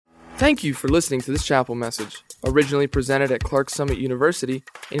Thank you for listening to this chapel message, originally presented at Clarks Summit University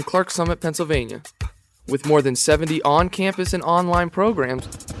in Clarks Summit, Pennsylvania. With more than 70 on-campus and online programs,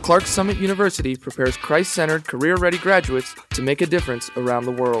 Clarks Summit University prepares Christ-centered, career-ready graduates to make a difference around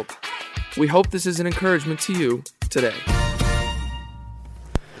the world. We hope this is an encouragement to you today.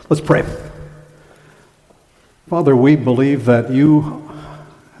 Let's pray. Father, we believe that you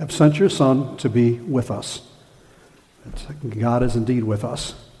have sent your Son to be with us. God is indeed with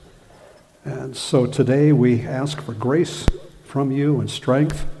us. And so today we ask for grace from you and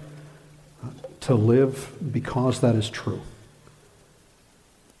strength to live because that is true.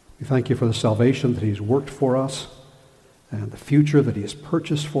 We thank you for the salvation that he's worked for us and the future that he has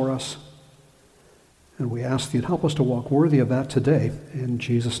purchased for us. And we ask you to help us to walk worthy of that today in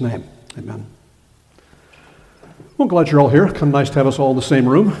Jesus' name. Amen. Well, glad you're all here. Kind of nice to have us all in the same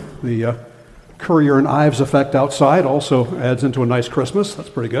room. The Currier and Ives effect outside also adds into a nice Christmas. That's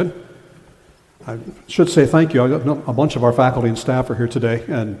pretty good. I should say thank you. A bunch of our faculty and staff are here today,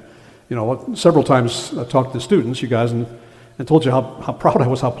 and several times I talked to the students, you guys, and told you how proud I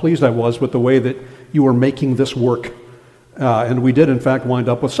was, how pleased I was with the way that you were making this work. And we did, in fact, wind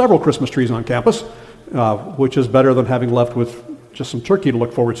up with several Christmas trees on campus, which is better than having left with just some turkey to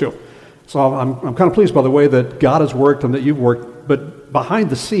look forward to. So I'm kind of pleased by the way that God has worked and that you've worked, but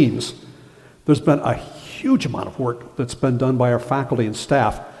behind the scenes, there's been a huge amount of work that's been done by our faculty and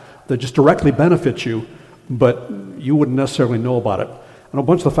staff that just directly benefits you, but you wouldn't necessarily know about it. And a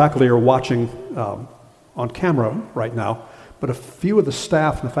bunch of the faculty are watching on camera right now, but a few of the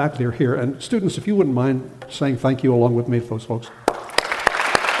staff and the faculty are here. And students, if you wouldn't mind saying thank you along with me to those folks.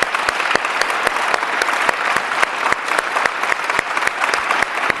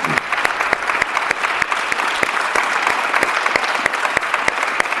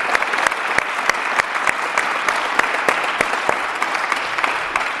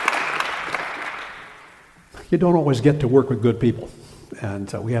 You don't always get to work with good people,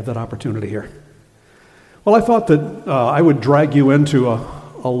 and we have that opportunity here. Well, I thought that I would drag you into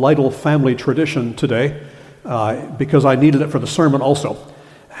a Lytle family tradition today because I needed it for the sermon also.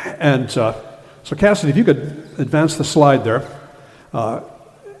 And so Cassidy, if you could advance the slide there.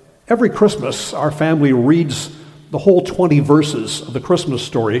 Every Christmas, our family reads the whole 20 verses of the Christmas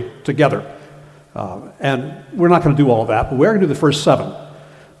story together. And we're not going to do all of that, but we're going to do the first 7.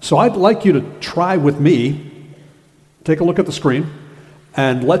 So I'd like you to try with me. Take a look at the screen,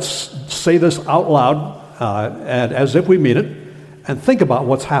 and let's say this out loud and as if we mean it, and think about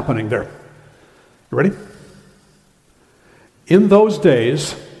what's happening there. You ready? In those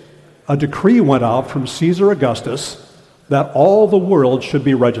days, a decree went out from Caesar Augustus that all the world should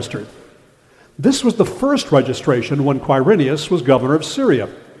be registered. This was the first registration when Quirinius was governor of Syria.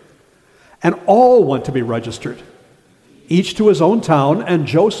 And all went to be registered, each to his own town, and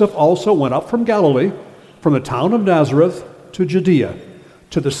Joseph also went up from Galilee, from the town of Nazareth to Judea,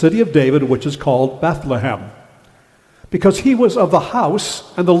 to the city of David, which is called Bethlehem, because he was of the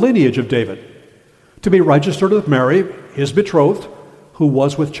house and the lineage of David, to be registered with Mary, his betrothed, who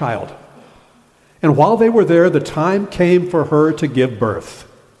was with child. And while they were there, the time came for her to give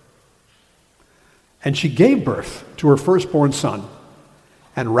birth. And she gave birth to her firstborn son,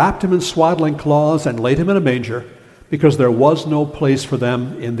 and wrapped him in swaddling cloths, and laid him in a manger, because there was no place for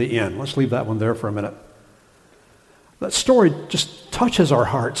them in the inn. Let's leave that one there for a minute. That story just touches our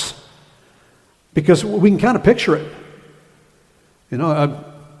hearts because we can kind of picture it. An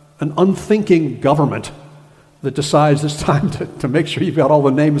unthinking government that decides it's time to make sure you've got all the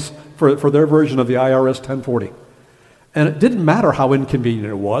names for their version of the IRS 1040. And it didn't matter how inconvenient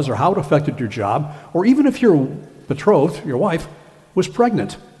it was or how it affected your job, or even if your betrothed, your wife, was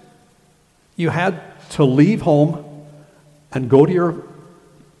pregnant. You had to leave home and go to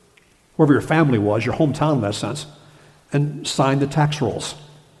wherever your family was, your hometown in that sense, and sign the tax rolls.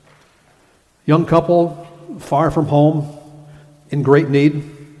 Young couple, far from home, in great need.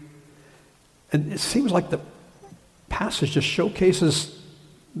 And it seems like the passage just showcases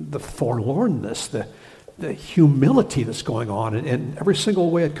the forlornness, the humility that's going on in every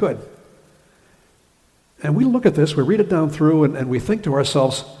single way it could. And we look at this, we read it down through, and we think to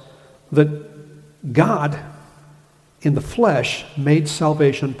ourselves that God, in the flesh, made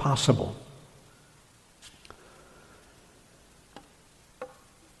salvation possible.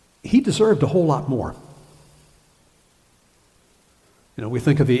 He deserved a whole lot more. We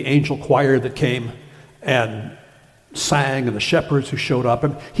think of the angel choir that came and sang, and the shepherds who showed up,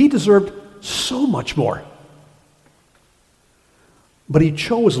 and he deserved so much more. But he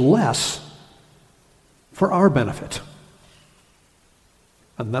chose less for our benefit.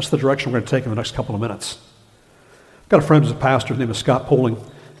 And that's the direction we're going to take in the next couple of minutes. I've got a friend who's a pastor. His name is Scott Poling.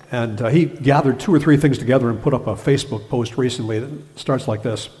 And he gathered 2 or 3 things together and put up a Facebook post recently that starts like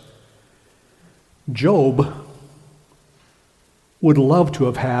this. Job would love to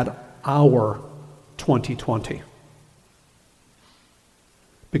have had our 2020.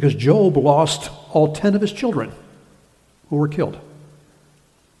 Because Job lost all 10 of his children who were killed.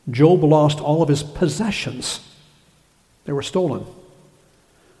 Job lost all of his possessions. They were stolen.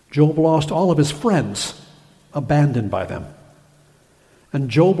 Job lost all of his friends, abandoned by them. And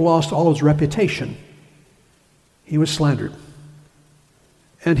Job lost all of his reputation. He was slandered.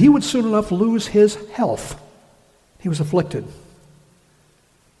 And he would soon enough lose his health. He was afflicted.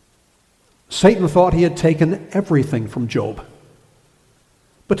 Satan thought he had taken everything from Job.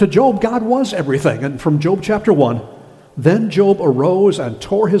 But to Job, God was everything. And from Job chapter 1, then Job arose and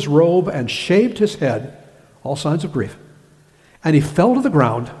tore his robe and shaved his head, all signs of grief. And he fell to the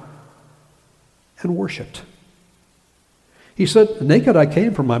ground and worshipped. He said, naked I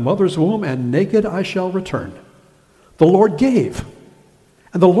came from my mother's womb, and naked I shall return. The Lord gave,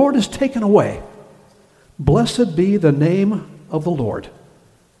 and the Lord has taken away. Blessed be the name of the Lord.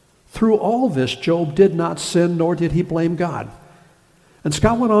 Through all this, Job did not sin, nor did he blame God. And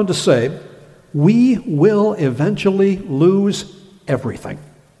Scott went on to say, we will eventually lose everything.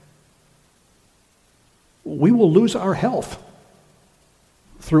 We will lose our health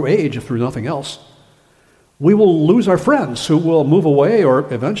through age, if through nothing else. We will lose our friends who will move away,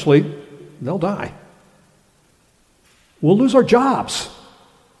 or eventually they'll die. We'll lose our jobs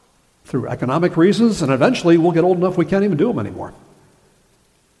through economic reasons, and eventually we'll get old enough we can't even do them anymore.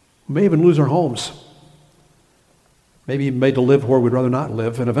 We may even lose our homes. Maybe made to live where we'd rather not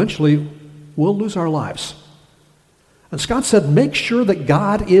live, and eventually we'll lose our lives. And Scott said, make sure that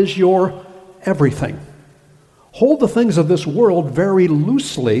God is your everything. Hold the things of this world very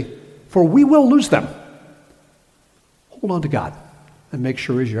loosely, for we will lose them. Hold on to God and make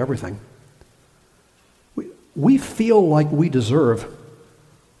sure He's your everything. We feel like we deserve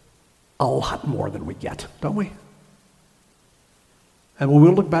a lot more than we get, don't we? And when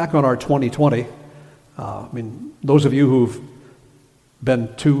we look back on our 2020, those of you who've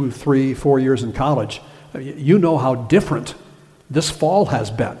been 2, 3, 4 years in college, you know how different this fall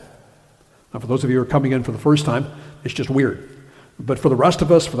has been. Now, for those of you who are coming in for the first time, it's just weird. But for the rest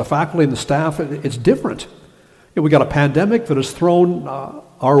of us, for the faculty and the staff, it's different. We got a pandemic that has thrown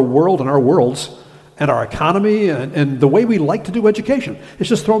our world and our worlds and our economy and the way we like to do education. It's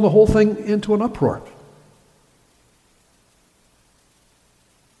just thrown the whole thing into an uproar.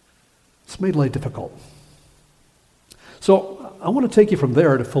 It's made life difficult. So I want to take you from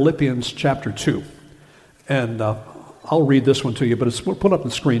there to Philippians chapter 2. And I'll read this one to you, but it's put up on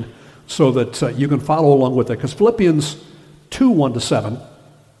the screen so that you can follow along with it. Because Philippians 2, 1-7,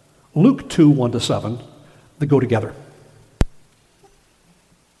 Luke 2, 1-7, they go together.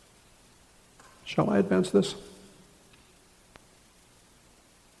 Shall I advance this?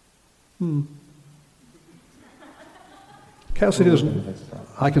 Cassidy doesn't.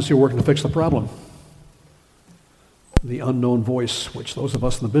 I can see working to fix the problem. The unknown voice, which those of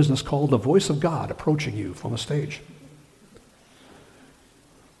us in the business call the voice of God approaching you from a stage.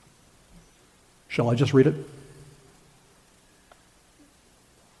 Shall I just read it?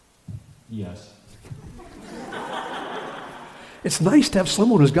 Yes. It's nice to have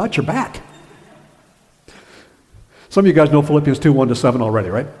someone who's got your back. Some of you guys know Philippians 2, 1-7 already,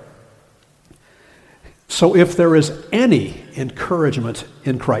 right? So if there is any encouragement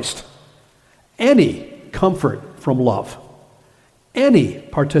in Christ, any comfort from love, any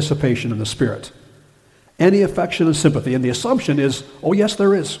participation in the Spirit, any affection and sympathy, and the assumption is, oh yes,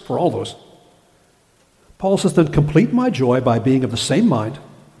 there is, for all those. Paul says, then complete my joy by being of the same mind,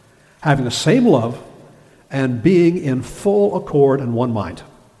 having the same love, and being in full accord and one mind.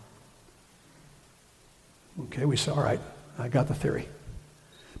 Okay, we say, all right, I got the theory.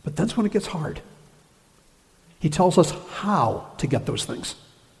 But that's when it gets hard. He tells us how to get those things.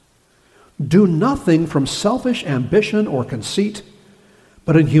 Do nothing from selfish ambition or conceit,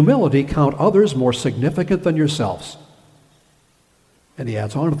 but in humility count others more significant than yourselves. And he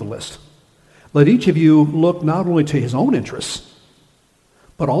adds on to the list. Let each of you look not only to his own interests,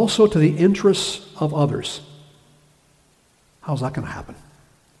 but also to the interests of others. How's that going to happen?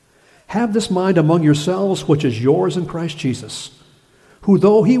 Have this mind among yourselves, which is yours in Christ Jesus, who,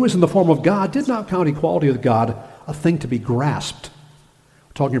 though he was in the form of God, did not count equality with God a thing to be grasped.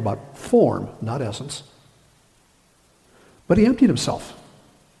 We're talking about form, not essence. But he emptied himself.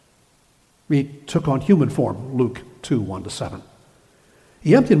 He took on human form, Luke 2, 1-7.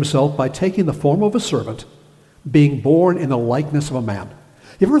 He emptied himself by taking the form of a servant, being born in the likeness of a man.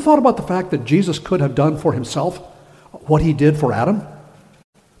 You ever thought about the fact that Jesus could have done for himself what he did for Adam?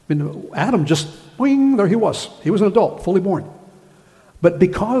 mean, Adam just, wing, there he was. He was an adult, fully born. But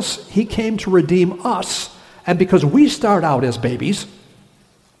because he came to redeem us, and because we start out as babies,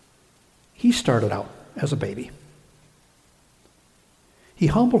 he started out as a baby. He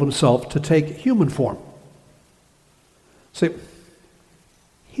humbled himself to take human form. See,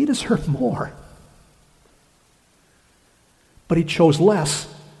 he deserved more. But he chose less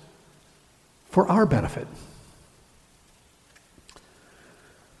for our benefit.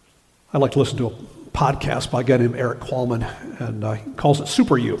 I like to listen to a podcast by a guy named Eric Qualman, and he calls it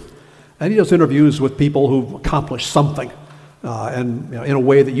Super You. And he does interviews with people who've accomplished something, and in a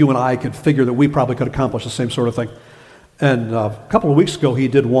way that you and I could figure that we probably could accomplish the same sort of thing. And a couple of weeks ago, he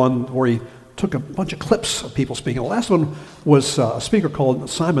did one where he took a bunch of clips of people speaking. The last one was a speaker called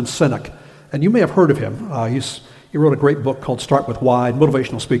Simon Sinek, and you may have heard of him. He wrote a great book called Start With Why,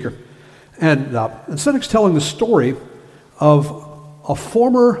 motivational speaker. And Sinek's telling the story of a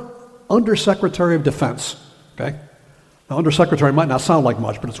former Undersecretary of Defense, okay? Now, Undersecretary might not sound like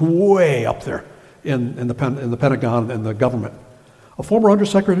much, but it's way up there in the Pentagon and the government. A former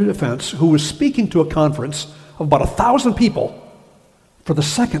Undersecretary of Defense who was speaking to a conference of about 1,000 people for the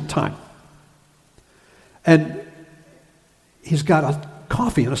second time. And he's got a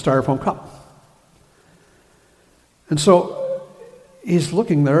coffee in a styrofoam cup. And so he's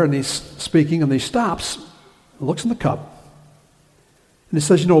looking there and he's speaking and he stops, looks in the cup, and he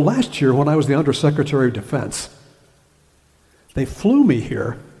says, last year when I was the Undersecretary of Defense, they flew me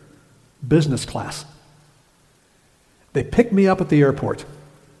here business class. They picked me up at the airport.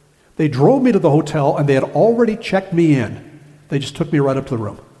 They drove me to the hotel and they had already checked me in. They just took me right up to the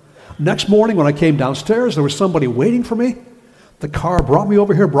room. Next morning when I came downstairs, there was somebody waiting for me. The car brought me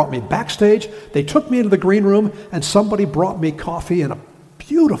over here, brought me backstage. They took me into the green room, and somebody brought me coffee in a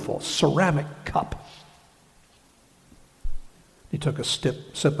beautiful ceramic cup. He took a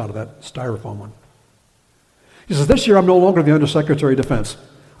sip out of that styrofoam one. He says, this year I'm no longer the Undersecretary of Defense.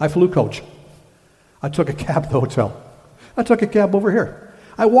 I flew coach. I took a cab to the hotel. I took a cab over here.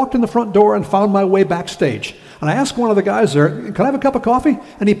 I walked in the front door and found my way backstage. And I asked one of the guys there, can I have a cup of coffee?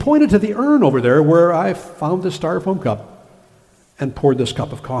 And he pointed to the urn over there where I found this styrofoam cup and poured this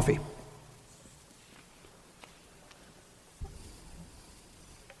cup of coffee.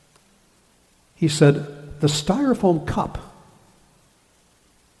 He said, the styrofoam cup,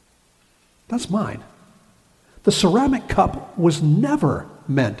 that's mine. The ceramic cup was never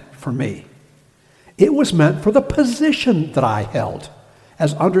meant for me. It was meant for the position that I held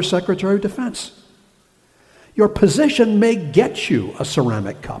as Undersecretary of Defense. Your position may get you a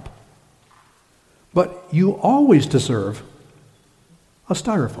ceramic cup, but you always deserve a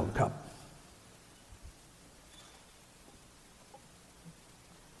styrofoam cup.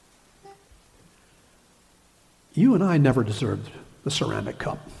 You and I never deserved the ceramic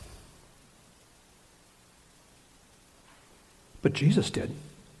cup. But Jesus did.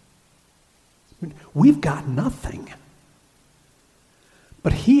 We've got nothing.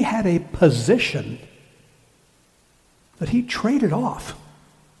 But he had a position that he traded off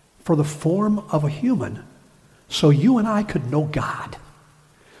for the form of a human so you and I could know God.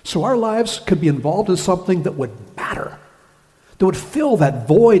 So our lives could be involved in something that would matter, that would fill that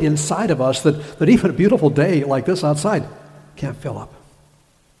void inside of us that even a beautiful day like this outside can't fill up.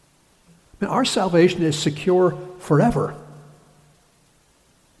 I mean, our salvation is secure forever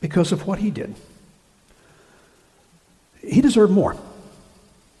because of what he did. He deserved more,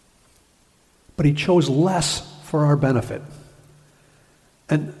 but he chose less for our benefit.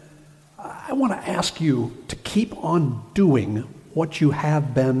 And I want to ask you to keep on doing what you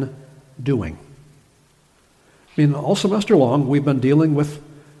have been doing. I mean, all semester long, we've been dealing with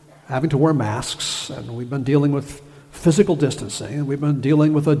having to wear masks, and we've been dealing with physical distancing, and we've been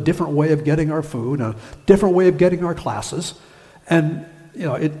dealing with a different way of getting our food, a different way of getting our classes. And,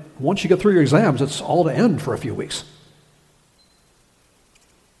 once you get through your exams, it's all to end for a few weeks.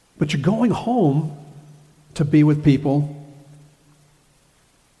 But you're going home to be with people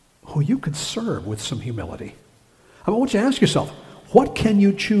who you could serve with some humility. I want you to ask yourself, what can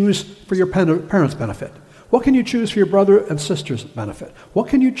you choose for your parents' benefit? What can you choose for your brother and sister's benefit? What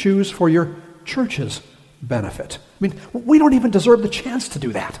can you choose for your church's benefit? I mean, we don't even deserve the chance to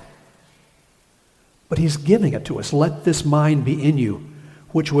do that. But he's giving it to us. Let this mind be in you,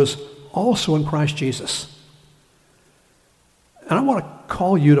 which was also in Christ Jesus. And I want to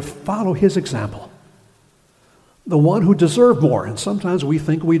call you to follow his example. The one who deserved more, and sometimes we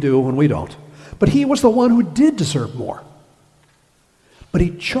think we do when we don't. But he was the one who did deserve more. But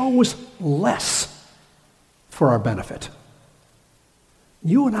he chose less for our benefit.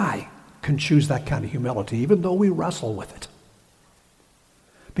 You and I can choose that kind of humility, even though we wrestle with it.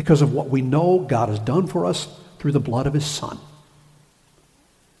 because of what we know God has done for us through the blood of his Son.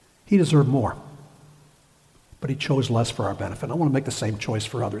 He deserved more, but he chose less for our benefit. I want to make the same choice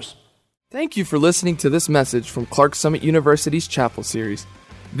for others. Thank you for listening to this message from Clarks Summit University's Chapel Series.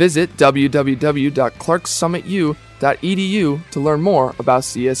 Visit www.clarksummitu.edu to learn more about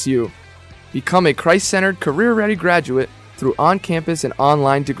CSU. Become a Christ-centered, career-ready graduate through on-campus and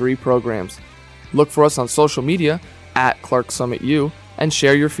online degree programs. Look for us on social media @ClarksSummitU and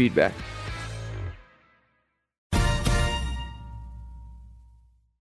share your feedback.